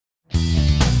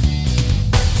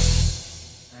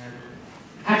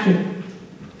Action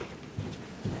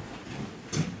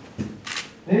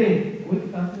नहीं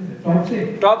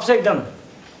top से एकदम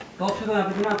टॉप से तो यहाँ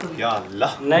पे ना या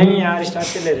अल्लाह नहीं यार स्टार्ट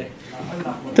से ले रहे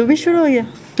तू भी शुरू हो गया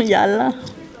या अल्लाह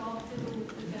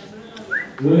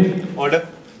ऑर्डर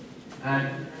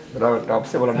ब्रो टॉप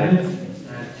से बोला नहीं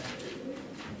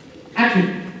एक्शन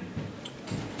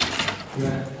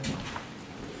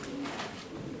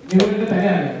ये तो पहले आ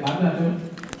गया बाद में आते हो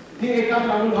ठीक है एक काम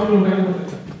हम लोग कर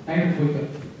सकते हैं टाइम कोई कर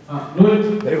हां role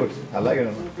very good I like it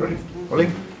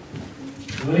rolling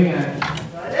rolling है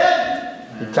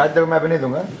चार्ज तक मैं अभी नहीं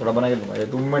दूंगा थोड़ा बना के दूंगा ये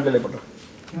 2 मिनट ले पड़ा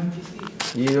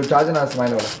ये जो चार्ज है ना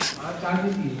स्माइल वाला हां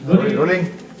चार्ज की रोलिंग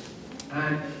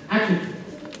एंड एक्शन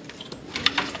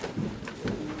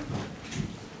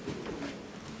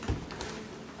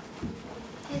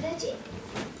हैदर जी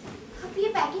आप ये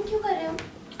पैकिंग क्यों कर रहे हो?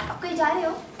 आप कहीं जा रहे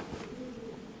हो?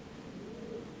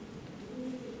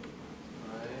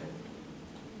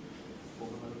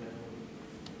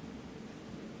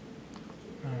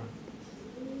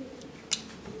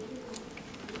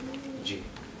 जी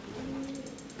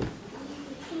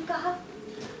तुम कहा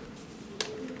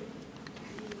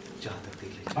जहाँ तक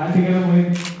देख लीजिए बात ठीक है ना मोहित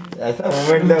ऐसा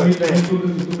मोमेंट है उसमें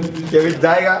कि अभी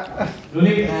जाएगा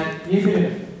रोलिंग एंड ये से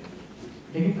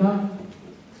लेकिन कहा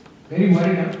वेरी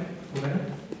वरीड ना होगा ना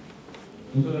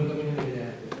दूसरा लड़का भी नहीं ले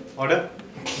जाए ऑर्डर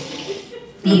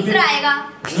तीसरा आएगा।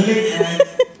 रोलिंग एंड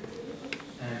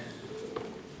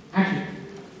एक्शन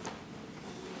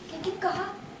लेकिन कहा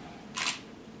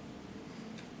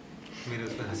मेरे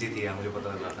उस पर हंसी थी यार मुझे पता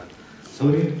लग रहा था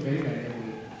sorry very bad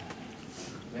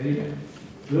very bad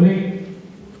rolling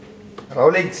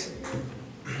Rawlings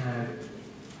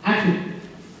action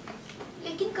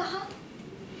लेकिन कहा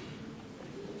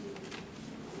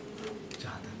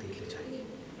जहाँ तक देख ले जाएगी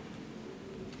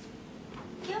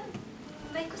क्या?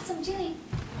 मैं कुछ समझी नहीं।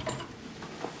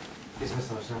 इसमें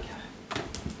समझना क्या है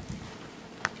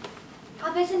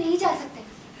आप ऐसे नहीं जा सकते।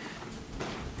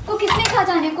 को किसने कहा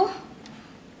जाने को?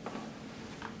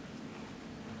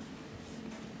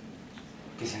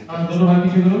 किसी ने हां दोनों हाथ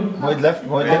पीछे करो मोहित लेफ्ट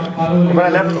मेरा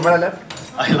left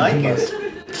I like it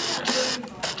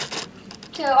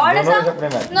order दोनों सा अपने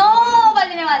में। नो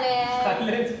बजने वाले हैं।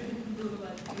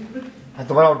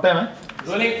 तुम्हारा आउट टाइम है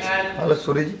rolling and hello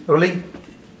Suri ji rolling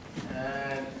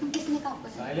किसने कहा आपको?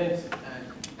 साइलेंस एंड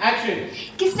एक्शन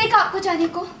किसने कहा आपको जाने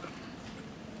को?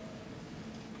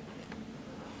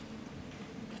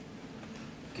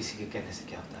 किसी के कहने से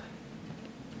क्या होता है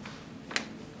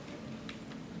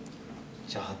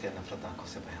चाहत या नफरत आंखों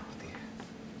से बयां होती है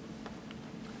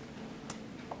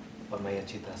और मैं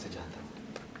अच्छी तरह से जानता हूँ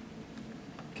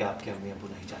कि आपके अम्मी अबू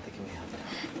नहीं चाहते कि मैं यहाँ पर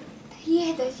आऊं। ये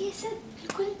हैदर जी ऐसा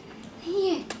बिल्कुल नहीं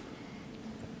है।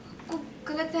 आपको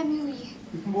गलतफहमी हुई है।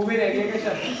 मूवी रह गया क्या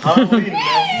सर हाँ वही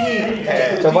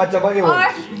चबा के बोल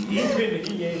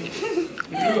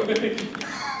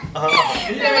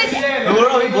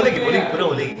और बोलेगी बोलेगी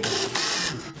rolling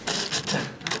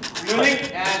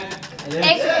and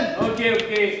action okay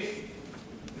okay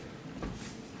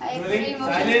every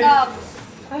emotion Silence. Stop.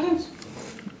 Silence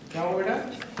क्या हुआ बेटा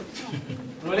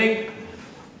रोलिंग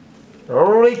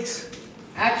रोलिंग्स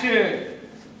एक्शन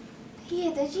ये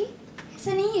हैदर जी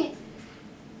ऐसा नहीं है।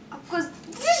 आपको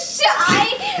शाय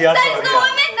यार, सच sorry को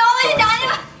यार। मैं 9 बजे जाने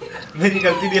मेरी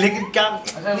गलती नहीं है, लेकिन क्या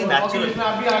अच्छा नेचुरल इसमें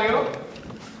आप भी आ गए हो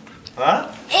हाँ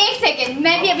एक सेकंड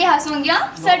मैं भी अभी हंसूंगी।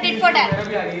 हां सर डिड फॉर डैट। मेरा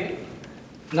भी आ गई है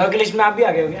 9 की लिस्ट में आप भी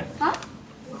आ गए हो क्या हां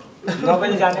 9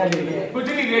 बजे जाने वाली है कुछ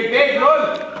नहीं ग्रेट टेक रोल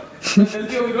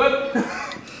जल्दी होगी role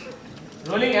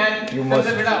rolling and You must.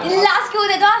 बेटा लास्ट क्यों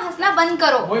दे दो? हंसना बंद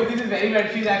करो। Boy, this is very bad.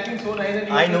 She's acting so nice and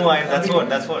I know that's what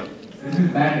This is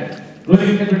bad.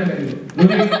 Rolling better better करिए.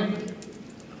 Rolling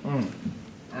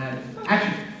and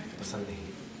action. पसंद नहीं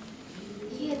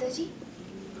ये हैदर जी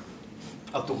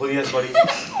अब तू खुद ही सॉरी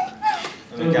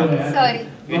क्या सॉरी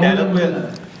ये डायलॉग में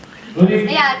Rolling.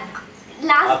 यार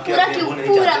लास्ट आपके पूरा अपने क्यों वो नहीं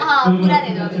पूरा चाहते। हां पूरा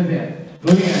दे दो।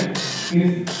 Rolling and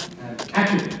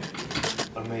action.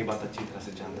 और मैं ये बात अच्छी तरह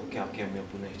से जानता हूँ कि आपके अम्मी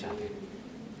अब्बू नहीं चाहते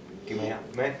कि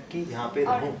मैं कि यहाँ पे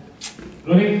रहूँ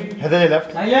Rolling Haider left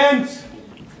silence.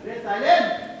 Silence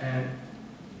and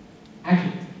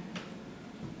action.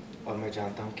 और मैं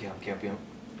जानता हूँ कि आपके अभी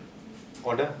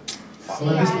order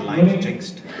Rolling. This line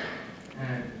जिंक्स्ड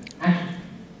And action.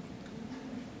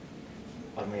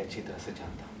 और मैं अच्छी तरह से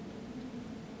जानता हूँ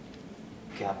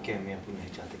कि आपके अम्मी अब्बू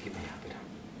नहीं चाहते कि मैं यहाँ पे रहूँ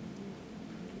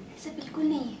ऐसा बिल्कुल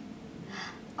नहीं है।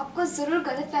 आपको जरूर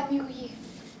गलतफहमी हुई है।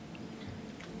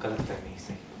 गलतफहमी ही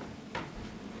सही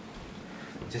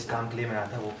जिस काम के लिए मैं आया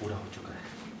था वो पूरा हो चुका है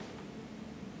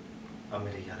अब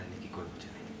मेरे यहाँ रहने की कोई वजह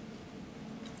नहीं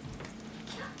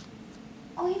क्या?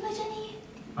 कोई वजह नहीं है।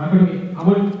 हाँ करोगे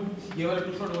अमोल ये वाला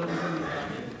टू शॉट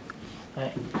है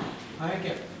है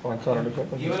क्या? कौन सा वाला शॉट?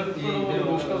 ये वाला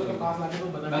उसका पास लाके तो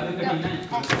बता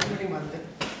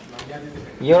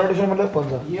ये वाला शॉट मतलब कौन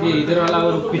सा? ये इधर वाला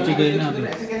और पीछे गई ना अभी।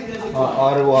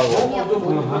 और वो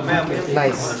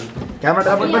नाइस। कैमरा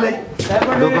ट्रैप पहले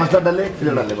दो पांच डाले फिर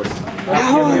डाले बस।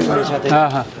 हां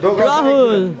हां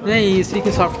राहुल नहीं इसी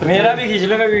के सॉफ्ट मेरा भी खींच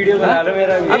लो, मैं वीडियो बना लो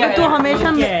मेरा भी। अबे तू हमेशा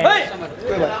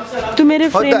तू मेरे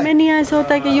फ्रेम में नहीं ऐसा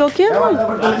होता है कि यो क्या बोल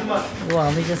वो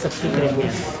हमेशा सबकी करेंगे।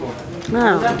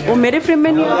 हाँ वो मेरे फ्रेम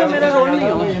में नहीं होता, मेरा रोल नहीं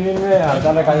हो।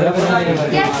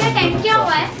 क्या क्या टाइम क्या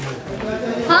हुआ है?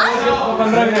 हाँ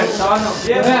 15 मिनट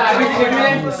आगे टिकट मिले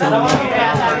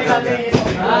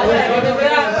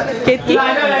केतकी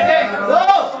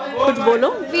कुछ बोलो,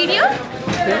 वीडियो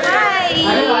हाय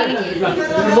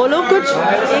बोलो कुछ।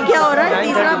 ये क्या हो रहा है?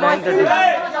 तीसरा बॉयफ्रेंड?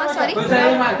 सॉरी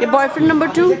ये बॉयफ्रेंड नंबर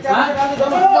 2?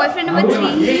 बॉयफ्रेंड नंबर 3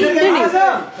 नहीं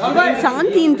इंसान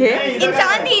 3 थे।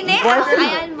 इंसान 3 है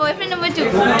बॉयफ्रेंड नंबर 2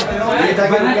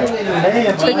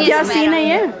 क्या सीन है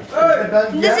ये?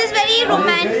 This is very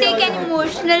romantic and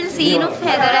emotional scene of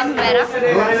Haider and Humaira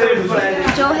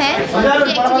जो है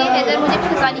एक्चुअली हैदर मुझे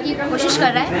फंसाने की कोशिश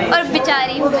कर रहा है और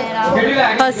बेचारी हुमैरा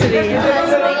हंस रही है।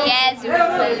 यस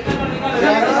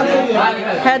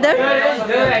हैदर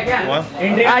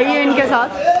आइए इनके साथ।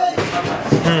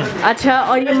 अच्छा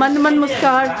और ये मंद मंद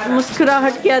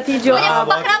मुस्कुराहट क्या थी जो मुझे आप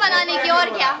बकरा बनाने की और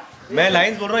क्या मैं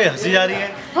लाइंस बोल रहा हूँ, ये हंसी जा रही है।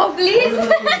 हो प्लीज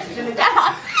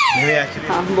मेरे एक्चुअली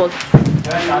हाँ बोल।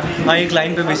 हाँ एक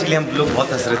लाइन पे बेसिकली हम लोग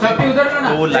बहुत हंस रहे थे,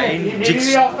 तो वो लाइन जिंक्स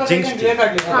थी।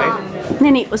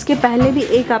 नहीं उसके पहले भी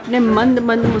एक आपने मंद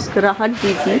मंद मुस्कुराहट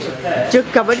दी थी जो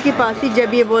कबर्ड के पास थी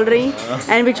जब ये बोल रही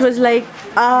and which was like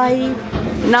I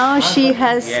now she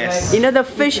has you know the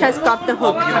fish has caught the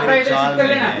hook.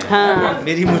 हाँ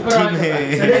मेरी मुट्ठी में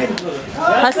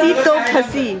हंसी तो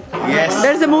हंसी।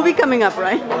 There is a movie coming up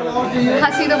right?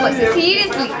 हंसी तो बस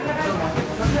सीरियसली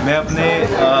मैं अपने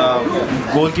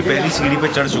गोल की पहली सीढ़ी पे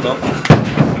चढ़ चुका हूँ।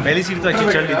 पहली सीढ़ी तो अच्छी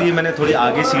चढ़ ली थी, मैंने थोड़ी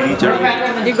आगे सीढ़ी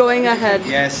चढ़ी। You going ahead.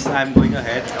 Yes I am going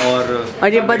ahead.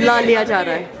 और ये बदला लिया जा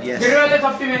रहा है। यस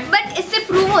बट इससे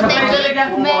प्रूव होता है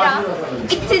कि मेरा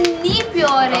इतनी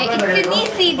प्योर है, इतनी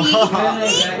सीधी,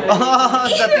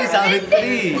 सती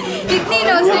सावित्री इतनी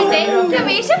इनोसेंट है,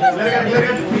 हमेशा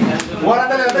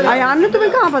आयान ने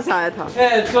तुम्हें कहाँ फंसाया था?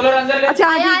 अच्छा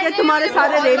हाँ ठीक है, तुम्हारे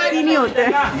सारे रेप सीन ही होते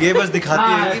हैं। ये बस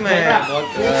दिखाती है कि मैं बहुत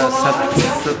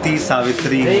सती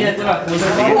सावित्री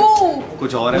हूँ।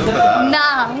 कुछ और है पता ना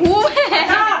हूँ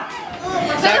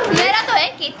मेरा तो है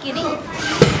केतकी नहीं।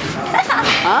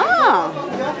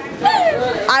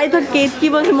 I thought Ketki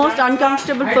was the most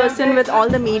uncomfortable person with all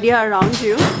the media around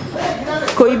you.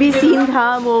 कोई भी सीन था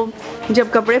वो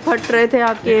जब कपड़े फट रहे थे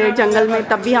आपके जंगल में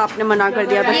तब भी आपने मना कर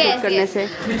दिया था शूट करने से।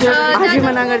 आज भी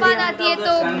मना कर दिया। आती है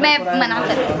तो मैं मना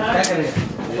कर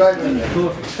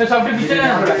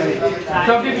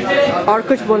और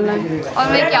कुछ बोलना है? और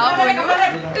मैं क्या बोलूं?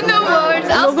 No words.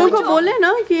 लोगों को बोले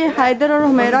ना कि हैदर और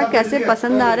हुमैरा कैसे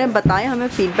पसंद आ रहे हैं, बताएं, हमें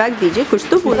फीडबैक दीजिए, कुछ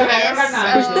तो बोलो,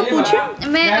 कुछ तो पूछिए।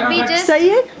 मैं अभी जस्ट सही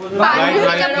है।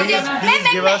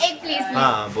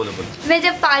 हाँ बोलो बोलो। मैं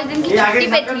जब 5 दिन की छुट्टी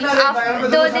पे थी,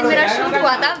 2 दिन मेरा शूट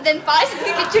हुआ था, देन 5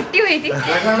 दिन की छुट्टी हुई थी,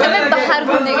 तो मैं बाहर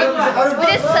घूमने गई।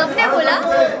 मुझे सबने बोला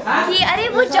कि अरे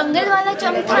वो जंगल वाला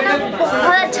चंप था ना,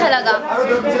 बहुत अच्छा लगा,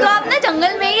 तो आप ना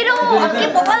जंगल में ही रहो, आपके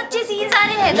बहुत अच्छे सीन्स आ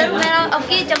रहे हैं हैदर मेरा,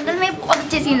 आपके जंगल में बहुत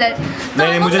अच्छे सीन्स आ रहे हैं।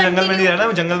 नहीं मुझे जंगल में नहीं रहना,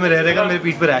 मैं जंगल में रह रहेगा मेरे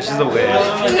पीठ पे रैशेस हो गए हैं।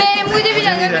 नहीं मुझे भी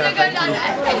जंगल में जाना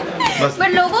है, बट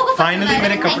लोगों को फाइनली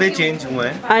मेरे कपड़े चेंज हुए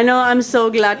हैं। I know, I'm so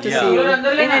glad to see you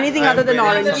in anything other than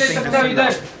orange.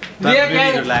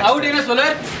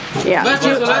 Yeah.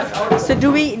 So do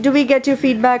we get your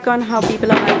feedback on how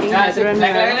people are liking Haider and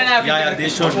Humaira? Yeah, they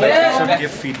should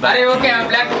give feedback.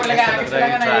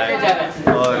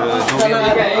 और जो भी हम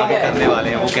आगे करने वाले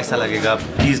हैं वो कैसा लगेगा,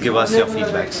 please give us your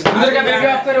feedbacks.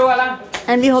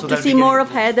 And we hope to see more of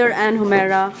Haider and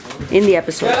Humaira in the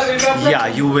episodes. Yeah,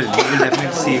 you will definitely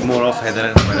see more of Haider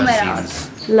and Humaira scenes.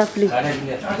 Lovely.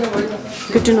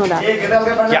 Good to know that.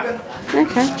 Yeah.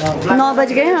 Okay. 9 बज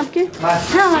गए हैं आपके?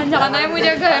 हाँ जाना है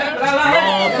मुझे घर।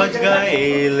 बच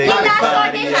गए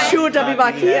शूट अभी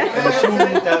बाकी है।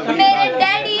 मेरे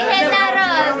डैडी है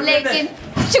नाराज लेकिन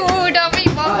शूट अभी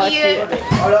बाकी है।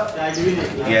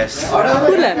 Yes.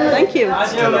 Cool है. Thank you.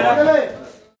 चलो